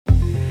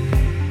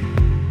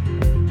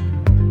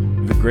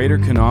Greater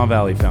Kanawha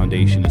Valley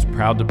Foundation is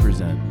proud to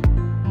present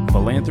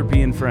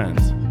Philanthropy and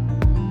Friends,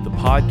 the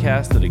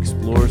podcast that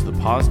explores the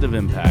positive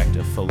impact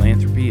of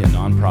philanthropy and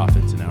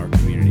nonprofits in our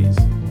communities.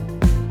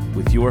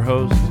 With your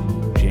host,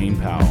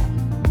 Jane Powell.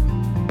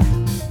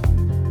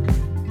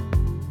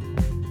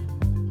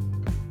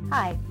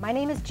 Hi, my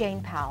name is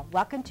Jane Powell.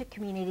 Welcome to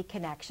Community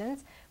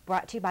Connections,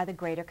 brought to you by the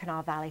Greater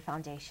Kanawha Valley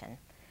Foundation.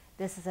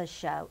 This is a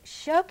show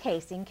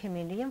showcasing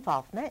community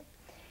involvement.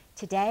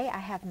 Today I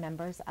have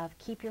members of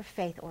Keep Your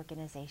Faith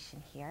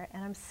organization here,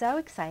 and I'm so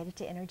excited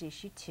to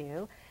introduce you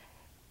to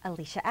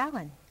Alicia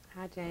Allen.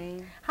 Hi,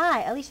 Jane.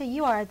 Hi, Alicia,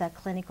 you are the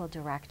clinical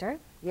director.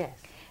 Yes.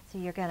 So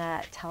you're going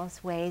to tell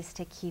us ways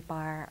to keep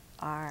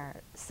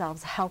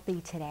ourselves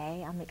healthy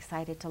today. I'm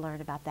excited to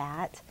learn about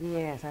that.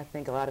 Yes, I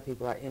think a lot of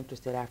people are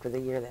interested after the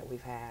year that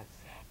we've had.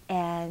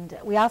 And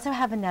we also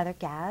have another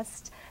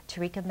guest,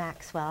 Tarika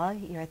Maxwell.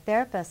 You're a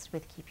therapist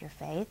with Keep Your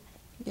Faith.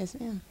 Yes,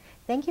 ma'am.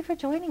 Thank you for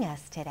joining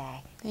us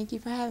today. Thank you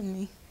for having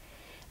me.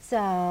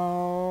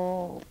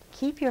 So,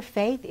 Keep Your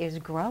Faith is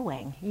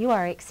growing. You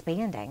are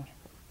expanding.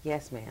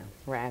 Yes, ma'am,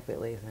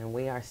 rapidly. And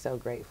we are so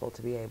grateful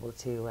to be able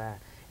to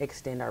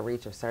extend our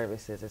reach of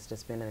services. It's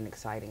just been an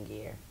exciting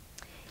year.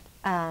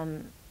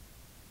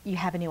 You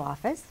have a new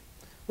office?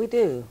 We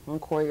do,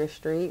 on Courier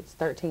Street. It's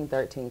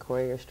 1313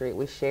 Courier Street.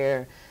 We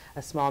share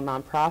a small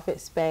nonprofit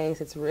space.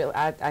 It's real.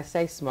 I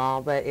say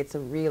small, but it's a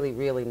really,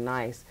 really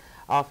nice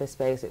office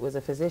space. It was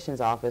a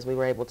physician's office. We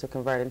were able to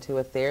convert into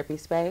a therapy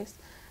space,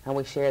 and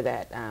we share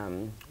that.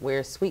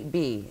 We're Suite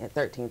B at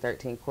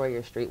 1313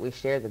 Courier Street. We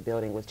share the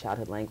building with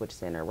Childhood Language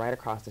Center right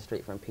across the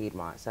street from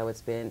Piedmont. So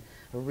it's been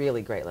a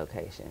really great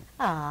location.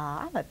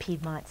 I'm a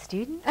Piedmont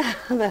student.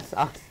 That's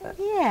awesome.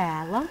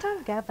 Yeah, a long time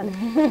ago, but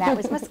that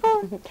was my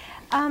school.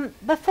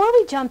 Before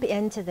we jump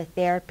into the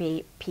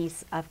therapy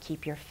piece of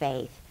Keep Your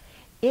Faith,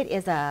 it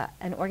is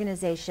an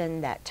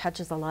organization that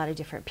touches a lot of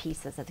different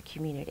pieces of the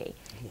community.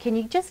 Yeah. Can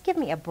you just give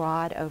me a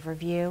broad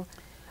overview?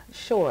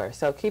 Sure.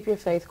 So Keep Your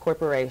Faith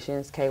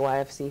Corporations,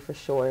 KYFC for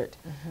short.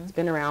 Mm-hmm. It's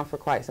been around for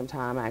quite some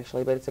time,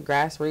 actually, but it's a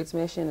grassroots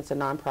mission. It's a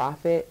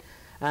nonprofit.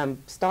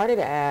 Started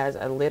as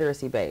a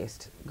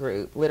literacy-based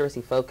group,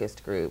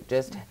 literacy-focused group,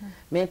 just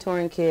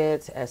mentoring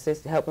kids,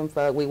 helping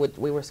folks.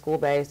 We were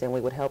school-based, and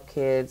we would help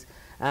kids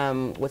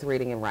with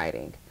reading and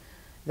writing.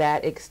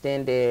 That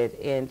extended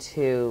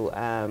into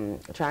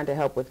trying to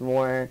help with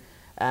more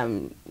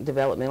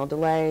developmental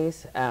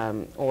delays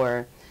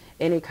or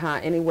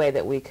any way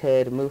that we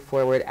could move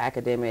forward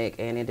academic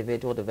and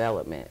individual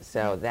development.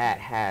 So that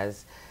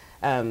has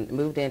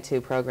moved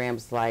into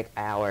programs like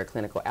our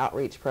clinical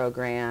outreach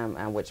program,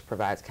 which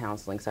provides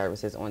counseling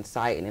services on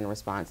site and in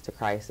response to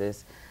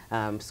crisis,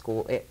 on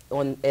site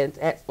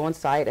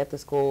at the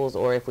schools,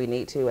 or if we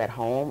need to at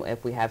home,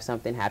 if we have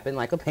something happen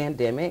like a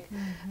pandemic,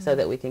 so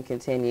that we can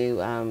continue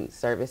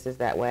services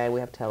that way.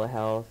 We have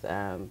telehealth.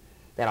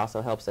 That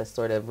also helps us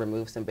sort of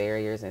remove some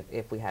barriers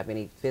if we have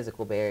any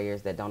physical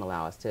barriers that don't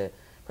allow us to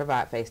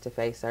provide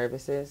face-to-face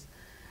services.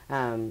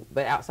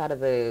 But outside of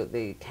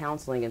the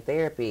counseling and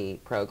therapy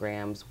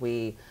programs,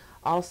 we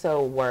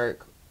also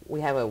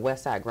we have a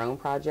Westside Grown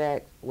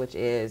Project, which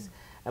is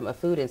a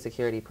food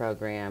insecurity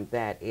program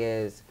that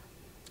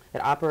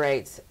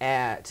operates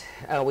at,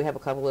 we have a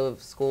couple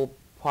of school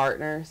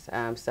partners,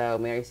 so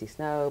Mary C.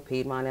 Snow,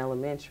 Piedmont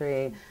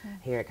Elementary,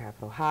 here at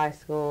Capitol High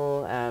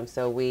School.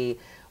 So we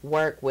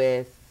work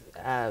with,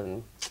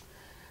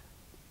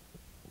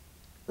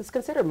 let's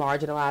consider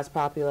marginalized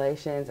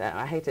populations.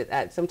 I hate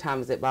to,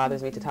 sometimes it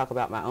bothers me to talk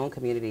about my own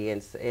community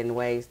in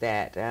ways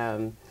that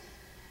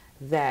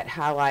that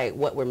highlight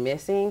what we're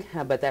missing,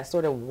 but that's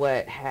sort of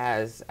what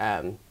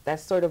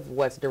that's sort of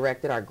what's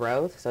directed our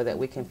growth, so that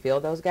we can fill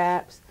those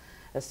gaps.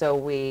 So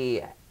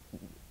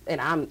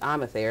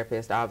I'm a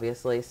therapist,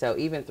 obviously, so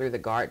even through the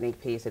gardening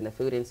piece and the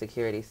food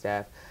insecurity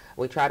stuff,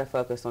 we try to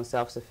focus on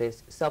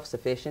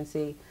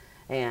self-sufficiency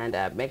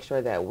and make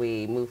sure that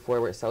we move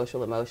forward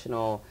social,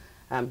 emotional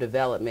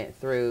development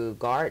through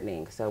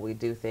gardening. So we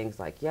do things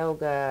like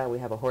yoga, we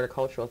have a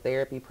horticultural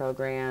therapy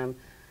program.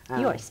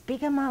 You are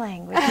speaking my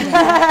language.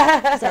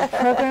 So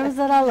programs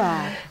that I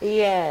love.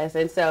 Yes,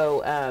 and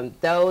so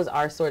those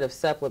are sort of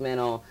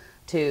supplemental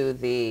to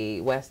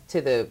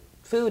the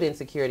food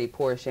insecurity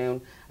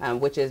portion,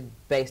 which is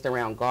based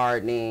around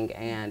gardening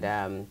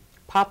and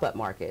pop-up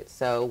markets.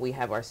 So we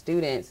have our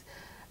students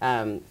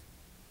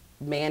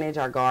manage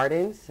our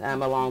gardens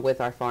along with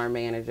our farm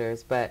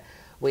managers, but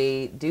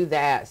we do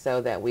that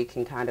so that we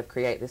can kind of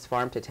create this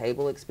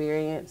farm-to-table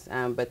experience.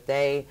 But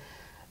they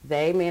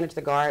manage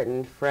the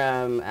garden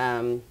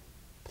from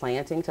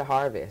planting to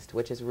harvest,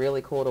 which is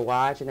really cool to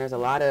watch, and there's a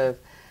lot of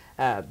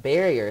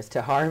barriers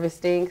to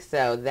harvesting,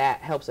 so that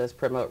helps us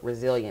promote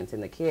resilience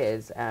in the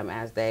kids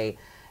as they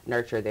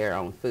nurture their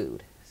own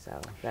food. So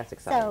that's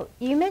exciting. So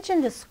you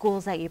mentioned the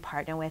schools that you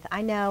partner with.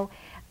 I know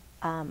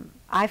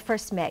I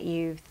first met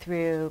you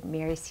through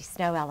Mary C.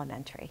 Snow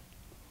Elementary,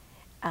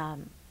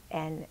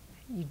 and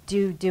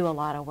you do a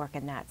lot of work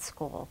in that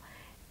school,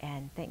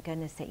 and thank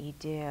goodness that you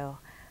do.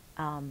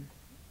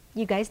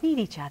 You guys need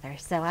each other,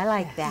 so I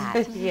like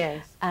that.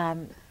 Yes.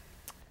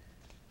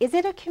 Is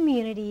it a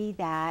community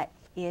that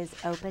is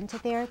open to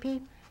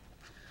therapy?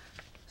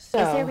 So,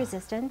 Is there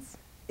resistance?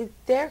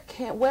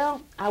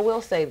 Well, I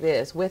will say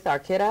this, with our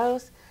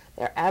kiddos,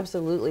 they're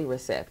absolutely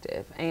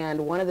receptive.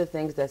 And one of the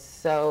things that's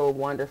so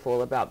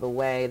wonderful about the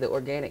way, the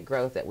organic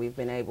growth that we've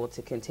been able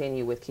to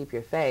continue with Keep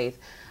Your Faith,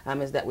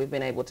 is that we've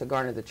been able to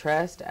garner the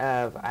trust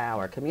of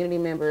our community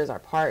members, our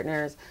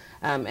partners,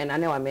 and I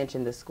know I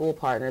mentioned the school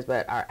partners,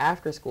 but our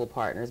after-school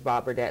partners,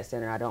 Bob Burdett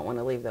Center, I don't want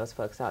to leave those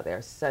folks out there.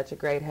 Such a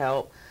great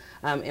help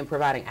in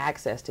providing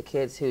access to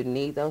kids who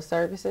need those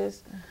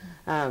services.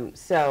 I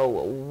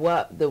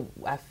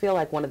feel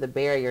like one of the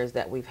barriers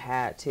that we've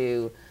had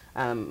to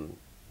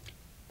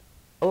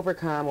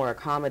overcome or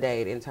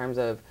accommodate in terms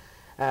of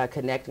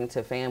connecting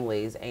to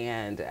families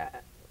and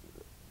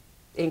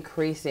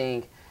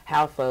increasing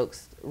how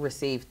folks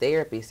receive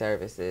therapy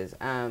services.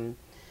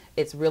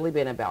 It's really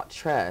been about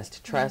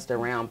trust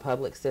around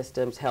public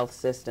systems, health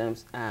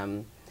systems,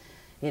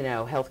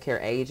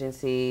 healthcare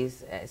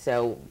agencies.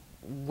 So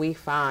we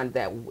find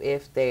that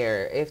if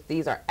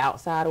these are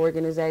outside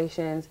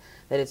organizations,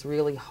 that it's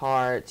really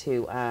hard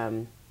to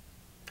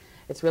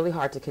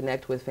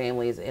connect with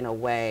families in a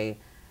way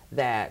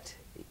that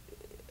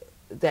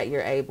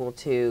you're able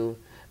to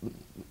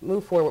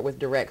move forward with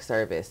direct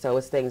service. So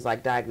it's things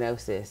like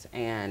diagnosis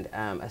and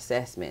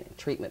assessment,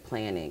 treatment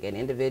planning, and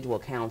individual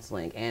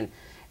counseling. And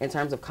in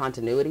terms of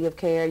continuity of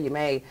care, you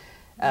may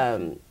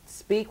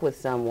speak with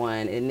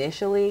someone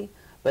initially,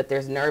 but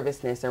there's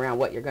nervousness around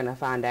what you're going to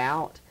find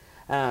out.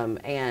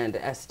 And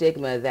a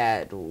stigma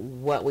that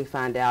what we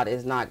find out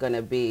is we're not going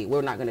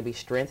to be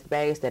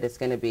strength-based, that it's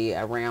going to be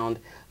around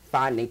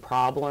finding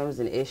problems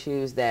and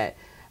issues that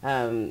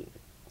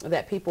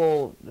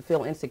people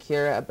feel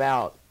insecure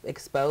about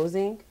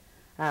exposing.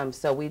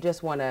 So we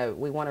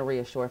want to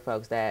reassure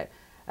folks that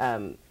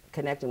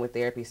connecting with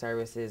therapy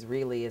services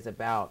really is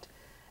about,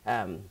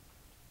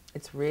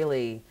 it's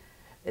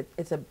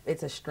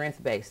a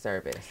strength-based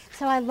service.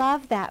 So I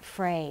love that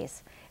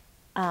phrase,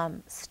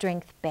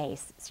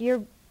 strength-based. So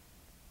you're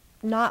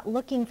not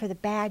looking for the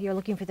bad, you're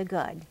looking for the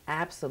good.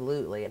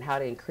 Absolutely, and how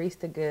to increase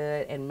the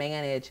good and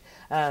manage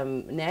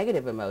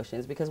negative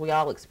emotions, because we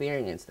all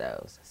experience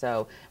those.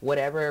 So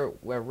whatever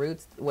they're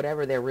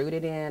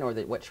rooted in, or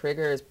what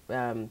triggers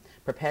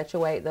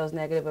perpetuate those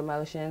negative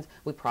emotions,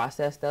 we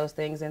process those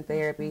things in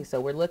therapy.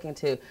 So we're looking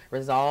to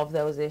resolve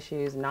those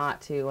issues, not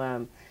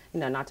to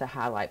not to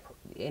highlight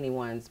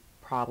anyone's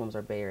problems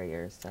or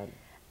barriers. So.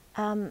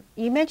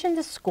 You mentioned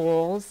the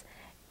schools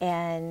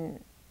and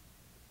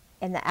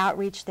the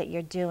outreach that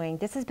you're doing.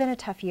 This has been a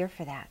tough year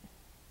for that.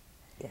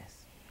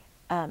 Yes.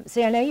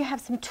 So I know you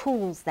have some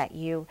tools that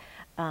you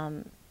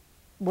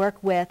work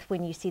with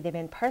when you see them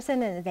in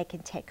person and that they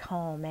can take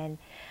home. And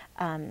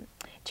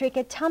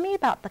Tarika, tell me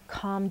about the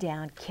calm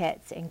down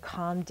kits and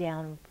calm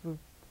down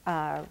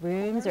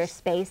rooms or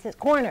spaces,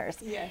 corners.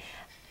 Yes.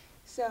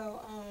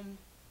 So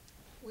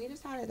we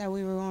decided that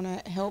we were going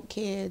to help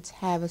kids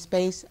have a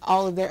space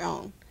all of their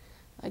own.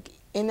 Like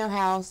in their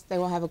house, they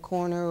will have a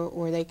corner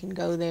where they can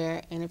go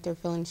there, and if they're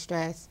feeling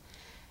stressed,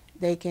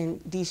 they can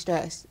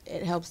de-stress.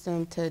 It helps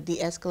them to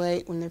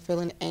de-escalate when they're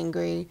feeling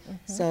angry.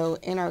 Mm-hmm. So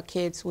in our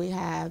kits, we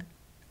have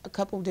a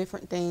couple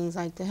different things,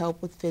 like to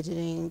help with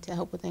fidgeting, to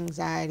help with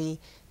anxiety,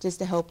 just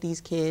to help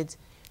these kids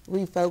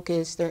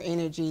refocus their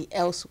energy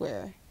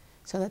elsewhere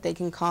so that they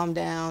can calm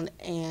down.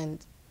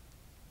 And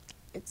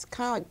it's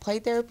kind of like play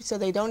therapy, so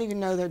they don't even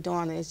know they're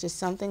doing it. It's just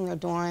something they're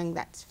doing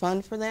that's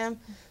fun for them,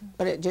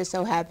 but it just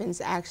so happens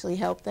to actually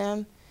help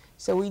them.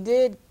 So we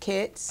did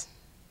kits,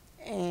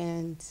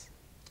 and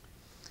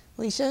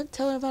we should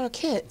tell them about our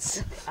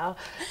kits.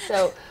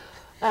 So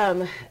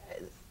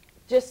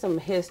just some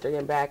history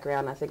and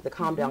background. I think the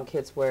Calm Down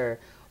kits were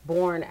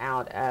born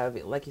out of,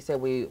 like you said,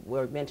 we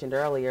were mentioned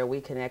earlier, we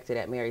connected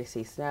at Mary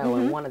C. Snow,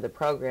 and one of the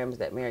programs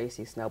that Mary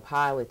C. Snow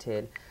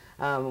piloted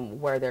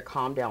were their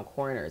Calm Down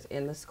corners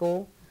in the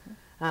school.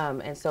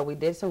 And so we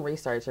did some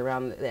research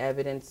around the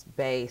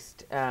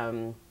evidence-based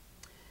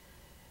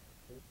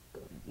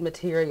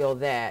material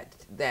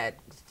that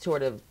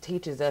sort of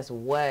teaches us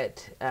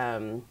what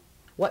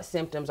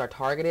symptoms are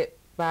targeted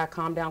by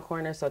Calm Down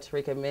corners. So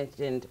Tarika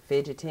mentioned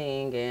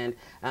fidgeting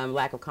and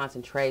lack of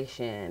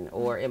concentration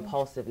or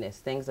impulsiveness,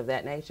 things of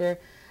that nature.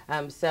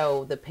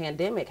 So the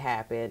pandemic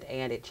happened,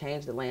 and it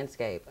changed the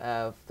landscape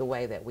of the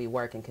way that we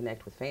work and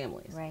connect with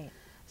families. Right.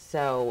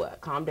 So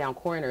Calm Down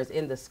corners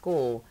in the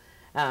school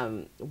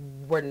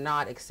were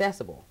not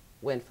accessible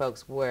when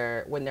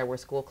there were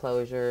school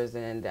closures,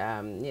 and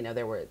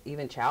there were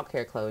even child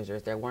care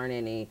closures. There weren't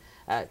any,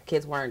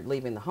 kids weren't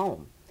leaving the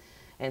home.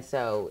 And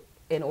so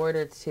in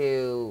order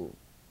to,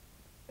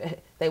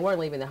 they weren't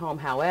leaving the home,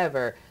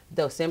 however,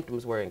 those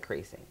symptoms were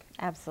increasing.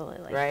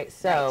 Absolutely. Right?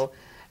 So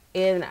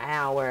in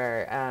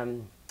our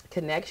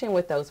connection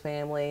with those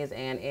families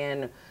and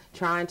in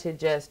trying to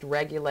just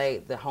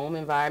regulate the home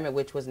environment,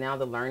 which was now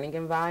the learning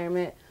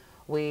environment,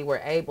 we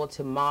were able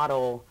to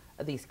model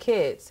these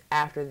kits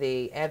after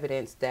the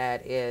evidence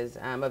that is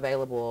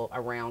available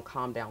around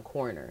Calm Down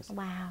Corners.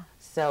 Wow.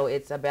 So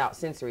it's about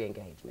sensory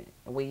engagement.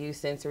 We use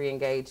sensory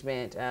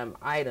engagement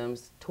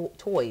items,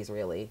 toys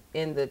really,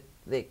 in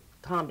the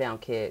Calm Down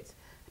kits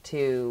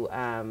to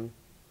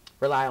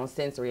rely on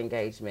sensory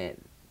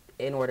engagement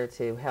in order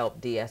to help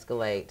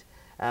de-escalate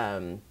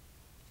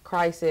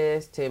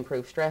crisis, to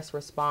improve stress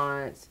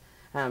response,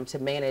 to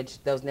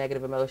manage those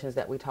negative emotions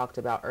that we talked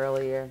about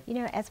earlier. You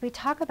know, as we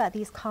talk about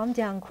these calm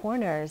down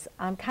corners,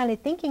 I'm kind of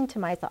thinking to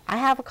myself, I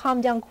have a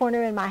calm down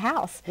corner in my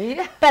house,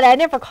 Yeah. but I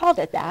never called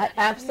it that.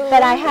 Absolutely.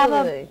 But I have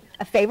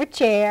a favorite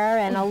chair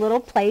and a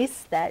little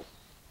place that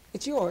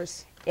It's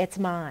yours. it's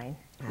mine.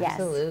 Yes.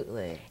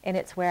 Absolutely. And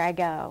it's where I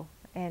go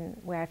and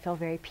where I feel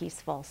very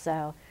peaceful.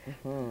 So,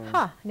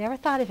 never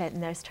thought of it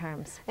in those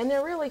terms. And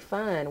they're really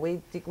fun.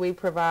 We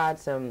provide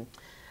some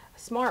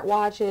smart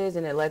watches,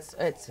 and it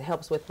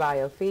helps with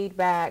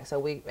biofeedback. So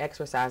we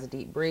exercise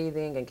deep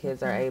breathing, and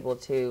kids are able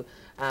to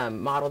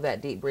model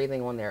that deep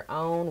breathing on their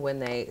own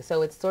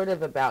so it's sort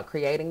of about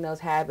creating those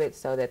habits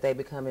so that they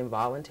become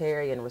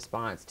involuntary in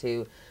response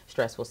to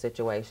stressful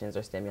situations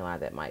or stimuli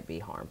that might be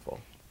harmful.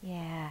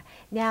 Yeah.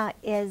 Now,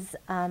 is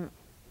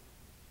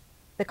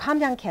the calm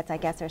down kits, I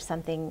guess, are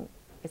something,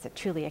 is it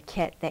truly a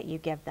kit that you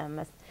give them?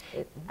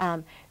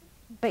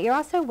 But you're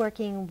also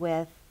working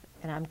with,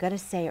 and I'm going to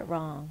say it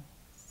wrong,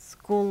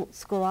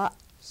 Schoology.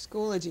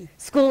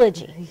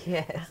 Schoology.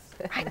 Yes.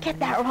 I get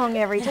that wrong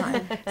every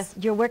time.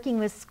 You're working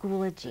with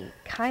Schoology.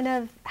 Kind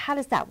of, how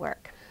does that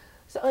work?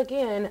 So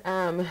again,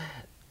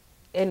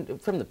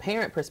 and from the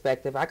parent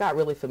perspective, I got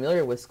really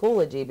familiar with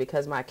Schoology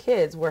because my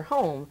kids were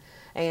home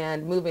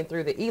and moving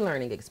through the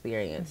e-learning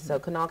experience. So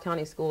Kanawha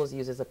County Schools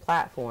uses a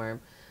platform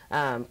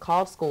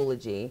called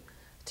Schoology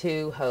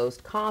to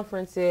host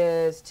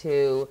conferences,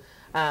 to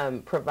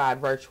provide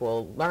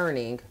virtual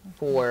learning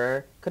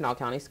for Kanawha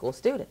County School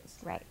students.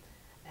 Right.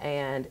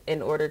 And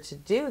in order to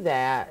do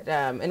that,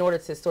 in order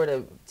to sort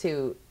of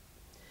to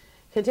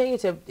continue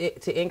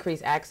to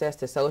increase access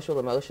to social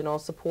emotional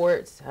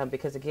supports,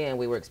 because again,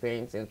 we were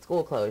experiencing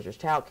school closures,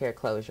 child care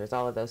closures,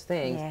 all of those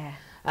things. Yeah.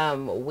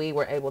 We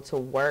were able to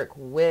work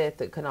with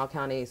the Kanawha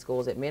County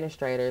Schools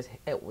administrators.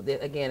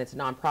 Again, it's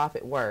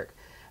nonprofit work.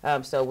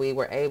 So we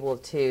were able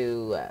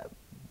to,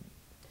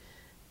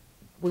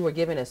 we were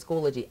given a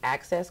Schoology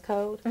access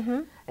code.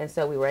 And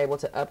so we were able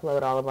to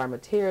upload all of our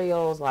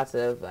materials, lots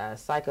of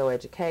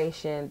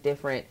psychoeducation,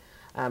 different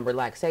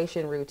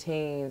relaxation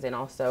routines, and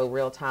also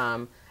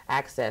real-time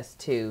access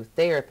to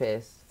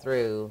therapists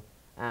through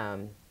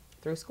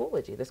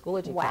Schoology, the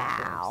Schoology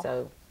platform.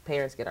 So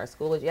parents get our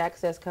Schoology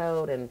access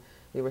code, and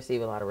we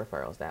receive a lot of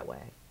referrals that way.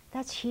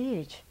 That's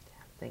huge.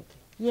 Thank you.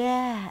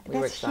 Yeah, We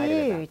were that's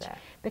excited about huge that.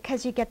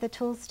 because you get the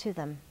tools to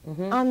them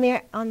on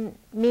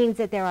means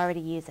that they're already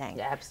using.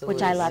 Yeah, absolutely.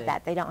 Which I love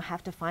that. They don't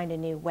have to find a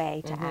new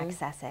way to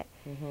access it.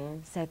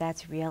 So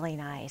that's really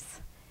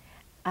nice.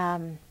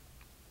 I'm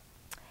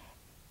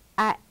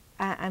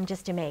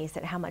just amazed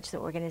at how much the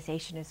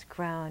organization has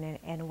grown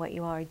and what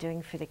you all are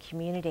doing for the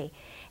community.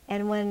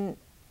 And when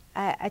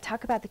I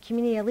talk about the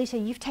community, Alicia,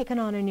 you've taken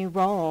on a new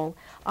role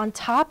on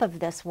top of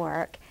this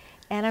work,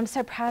 and I'm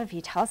so proud of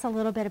you. Tell us a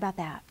little bit about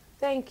that.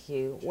 Thank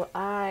you. Well,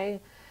 I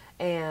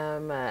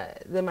am,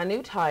 my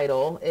new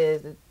title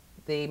is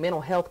the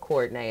mental health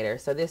coordinator.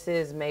 So this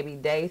is maybe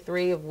day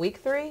 3 of week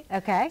 3.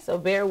 Okay. So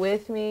bear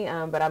with me,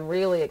 but I'm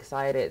really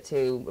excited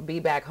to be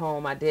back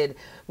home. I did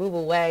move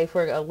away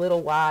for a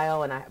little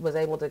while, and I was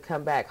able to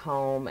come back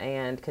home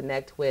and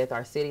connect with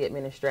our city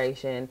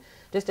administration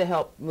just to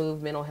help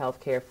move mental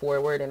health care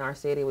forward in our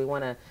city. We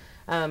want to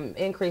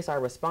increase our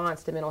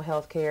response to mental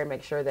health care,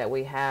 make sure that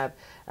we have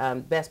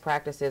best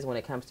practices when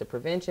it comes to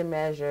prevention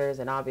measures,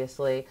 and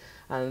obviously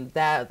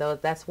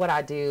that's what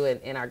I do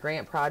in our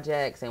grant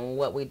projects, and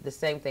the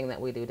same thing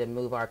that we do to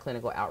move our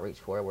clinical outreach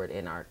forward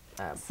in our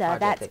So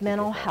that's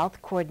mental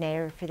health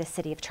coordinator for the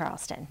city of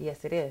Charleston.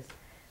 Yes, it is.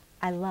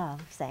 I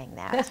love saying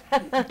that.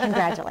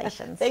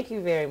 Congratulations. Thank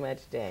you very much,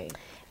 Jane.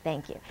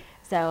 Thank you.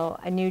 So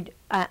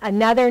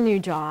another new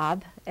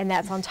job, and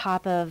that's on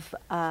top of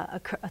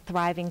a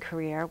thriving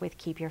career with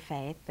Keep Your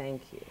Faith.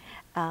 Thank you.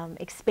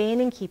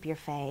 Expanding Keep Your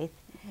Faith,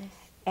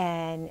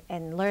 and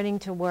learning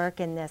to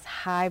work in this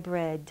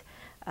hybrid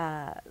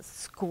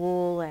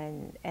school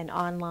and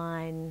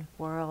online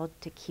world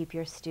to keep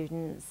your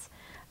students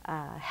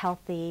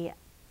healthy.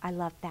 I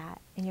love that.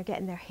 And you're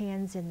getting their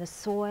hands in the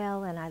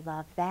soil, and I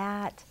love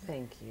that.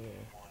 Thank you.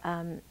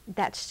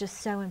 That's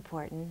just so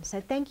important.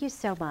 So thank you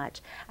so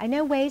much. I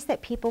know ways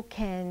that people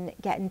can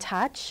get in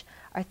touch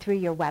are through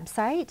your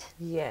website.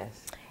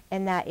 Yes.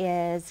 And that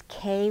is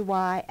kyfc.org.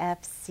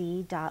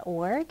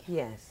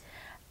 Yes.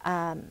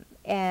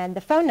 And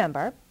the phone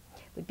number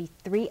would be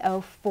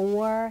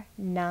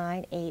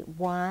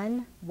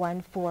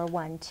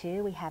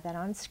 304-981-1412. We have that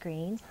on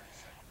screen.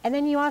 And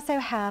then you also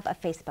have a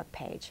Facebook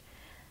page.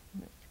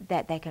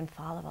 that they can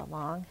follow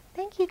along.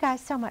 Thank you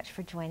guys so much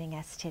for joining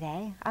us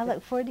today. I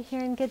look forward to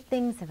hearing good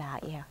things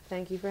about you.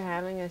 Thank you for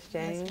having us,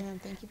 Jane. Yes, ma'am.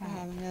 Thank you for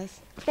having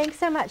us. Thanks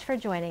so much for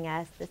joining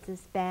us. This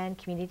has been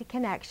Community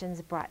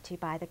Connections, brought to you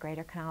by the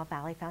Greater Kanawha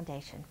Valley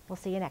Foundation. We'll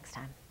see you next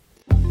time.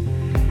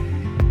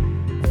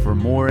 For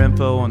more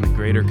info on the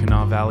Greater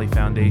Kanawha Valley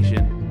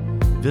Foundation,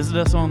 visit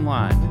us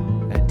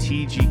online at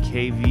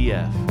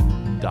tgkvf.org.